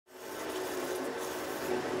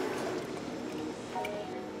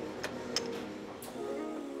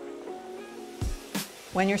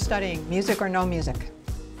When you're studying, music or no music?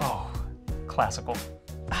 Oh, classical.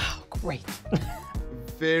 Oh, great.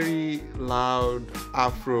 Very loud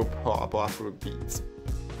Afro-pop, Afro-beats.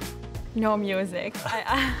 No music.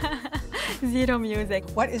 Zero music.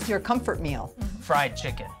 What is your comfort meal? Fried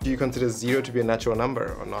chicken. Do you consider 0 to be a natural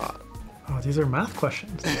number or not? Oh, these are math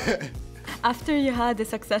questions. After you had a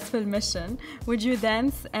successful mission, would you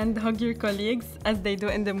dance and hug your colleagues as they do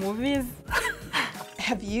in the movies?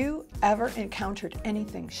 Have you ever encountered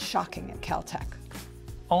anything shocking at Caltech?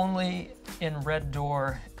 Only in Red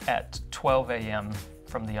Door at 12 a.m.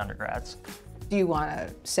 from the undergrads. Do you want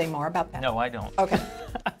to say more about that? No, I don't. Okay.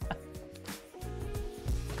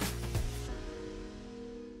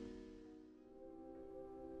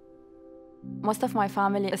 Most of my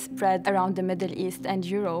family is spread around the Middle East and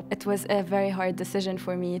Europe. It was a very hard decision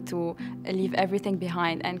for me to leave everything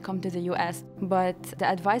behind and come to the US. But the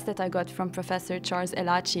advice that I got from Professor Charles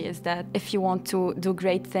Elachi is that if you want to do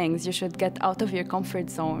great things, you should get out of your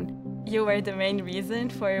comfort zone. You were the main reason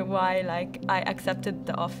for why I accepted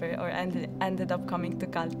the offer or ended up coming to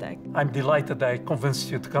Caltech. I'm delighted I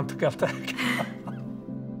convinced you to come to Caltech.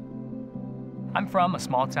 I'm from a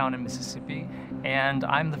small town in Mississippi, and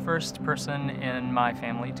I'm the first person in my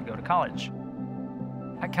family to go to college.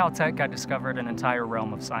 At Caltech, I discovered an entire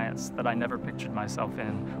realm of science that I never pictured myself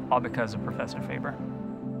in, all because of Professor Faber.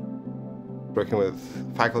 Working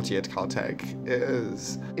with faculty at Caltech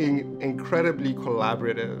is an incredibly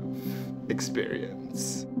collaborative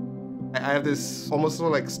experience. I have this almost sort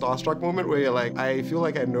of like starstruck moment where you're like, I feel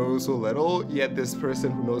like I know so little, yet this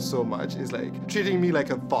person who knows so much is like treating me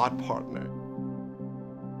like a thought partner.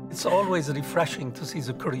 It's always refreshing to see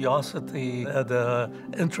the curiosity, the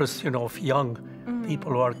interest, of young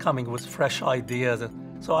people who are coming with fresh ideas.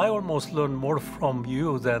 So I almost learn more from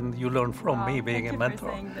you than you learn from me being a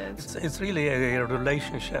mentor. It's really a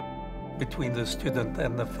relationship between the student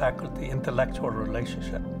and the faculty, intellectual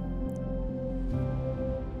relationship.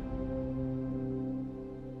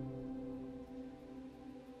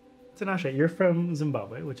 Tinashe, you're from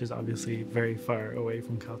Zimbabwe, which is obviously very far away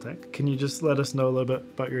from Caltech. Can you just let us know a little bit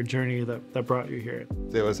about your journey that brought you here?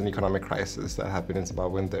 There was an economic crisis that happened in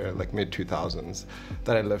Zimbabwe in the mid-2000s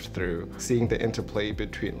that I lived through. Seeing the interplay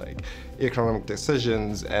between economic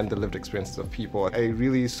decisions and the lived experiences of people, I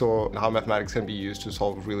really saw how mathematics can be used to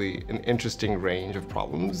solve really an interesting range of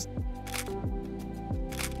problems.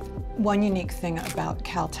 One unique thing about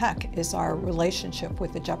Caltech is our relationship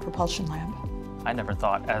with the Jet Propulsion Lab. I never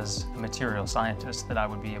thought as a material scientist that I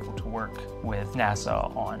would be able to work with NASA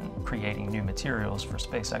on creating new materials for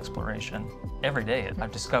space exploration. Every day I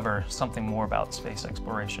discover something more about space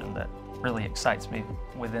exploration that really excites me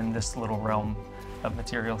within this little realm of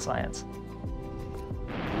material science.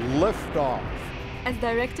 Liftoff. As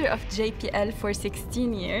director of JPL for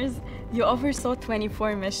 16 years, you oversaw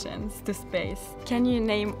 24 missions to space. Can you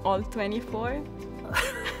name all 24?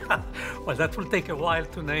 Well, that will take a while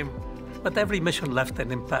to name. But every mission left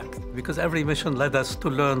an impact, because every mission led us to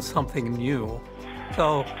learn something new.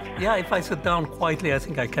 So, yeah, if I sit down quietly, I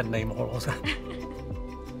think I can name all of them.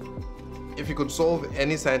 If you could solve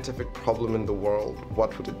any scientific problem in the world,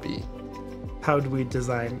 what would it be? How do we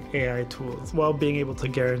design AI tools while being able to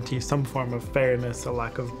guarantee some form of fairness, a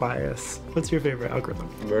lack of bias? What's your favorite algorithm?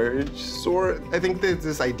 Merge sort. I think there's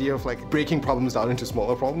this idea of breaking problems down into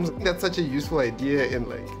smaller problems. That's such a useful idea in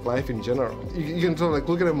life in general. You can sort of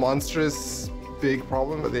look at a monstrous big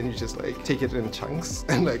problem, but then you just take it in chunks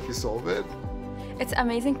and you solve it. It's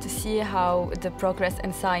amazing to see how the progress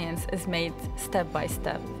in science is made step by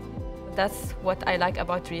step. That's what I like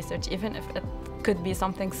about research, even if it could be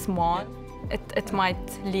something small. It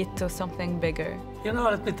might lead to something bigger.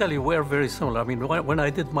 Let me tell you, we're very similar. I mean, when I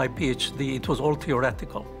did my PhD, it was all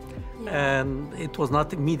theoretical. Yeah. And it was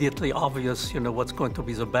not immediately obvious, what's going to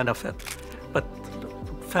be the benefit. But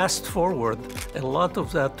fast forward, a lot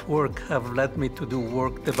of that work have led me to do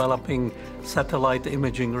work developing satellite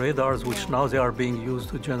imaging radars, which now they are being used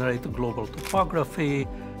to generate global topography,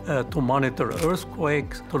 to monitor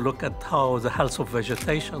earthquakes, to look at how the health of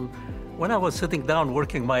vegetation. When I was sitting down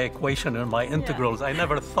working my equation and my integrals, I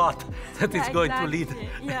never thought that it's going to lead.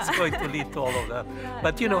 It's going to lead to all of that.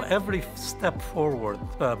 But every step forward,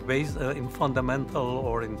 based in fundamental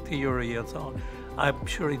or in theory and so on, I'm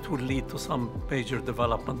sure it will lead to some major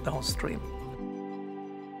development downstream.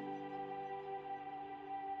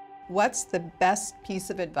 What's the best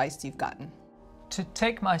piece of advice you've gotten? To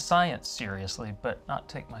take my science seriously, but not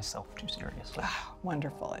take myself too seriously.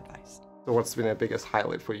 Wonderful advice. So what's been the biggest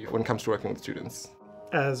highlight for you when it comes to working with students?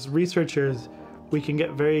 As researchers, we can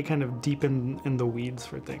get very kind of deep in the weeds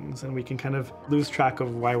for things, and we can kind of lose track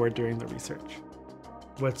of why we're doing the research.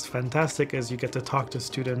 What's fantastic is you get to talk to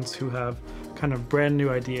students who have kind of brand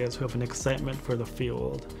new ideas, who have an excitement for the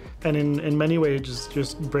field. And in many ways,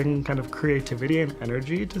 just bring kind of creativity and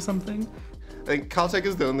energy to something. I think Caltech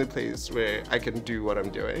is the only place where I can do what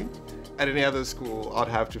I'm doing. At any other school, I'd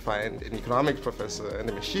have to find an economics professor and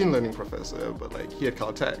a machine learning professor, but like here at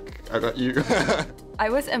Caltech, I got you. I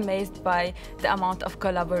was amazed by the amount of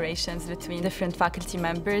collaborations between different faculty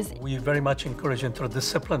members. We very much encourage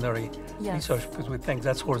interdisciplinary research because we think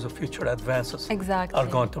that's where the future advances are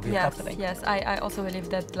going to be happening. Yes, I also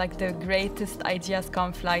believe that like the greatest ideas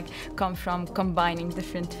come from combining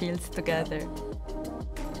different fields together.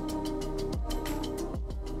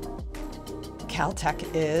 Caltech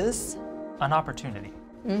is an opportunity.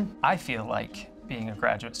 I feel like being a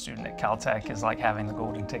graduate student at Caltech is like having the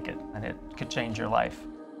golden ticket, and it could change your life.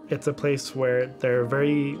 It's a place where there are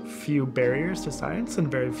very few barriers to science and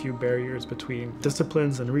very few barriers between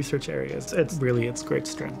disciplines and research areas. It's really its great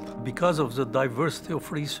strength. Because of the diversity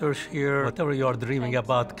of research here, whatever you are dreaming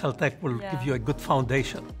about, Caltech will give you a good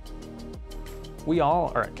foundation. We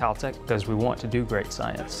all are at Caltech because we want to do great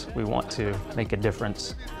science. We want to make a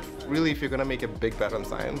difference. Really, if you're going to make a big bet on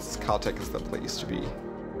science, Caltech is the place to be.